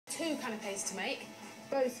two canapes to make,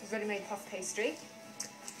 both with ready-made puff pastry.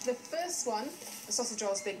 The first one, the sausage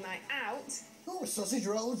rolls big night out. Oh, sausage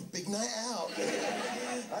rolls, big night out.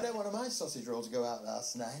 I had one of my sausage rolls go out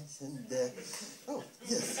last night, and, oh,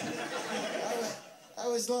 yes.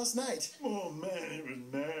 How was last night? Oh, man, it was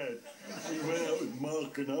mad. We went out with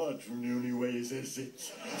Mark and Art from The Only Way is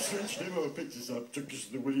Essex. Stretched him over, picked us up, took us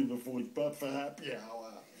to the William IV pub for happy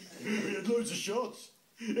hour. We had loads of shots.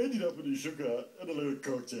 Ended up with a sugar and a load of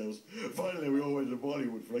cocktails. Finally, we all went to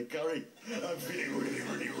Bollywood for a curry. I'm feeling really,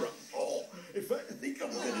 really rough. Oh, in fact, I think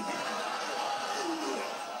I'm going to be...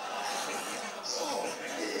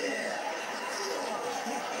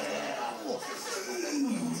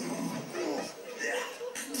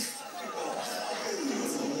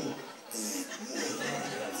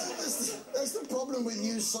 That's the problem with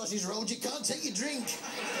you sausage rolls. You can't take your drink.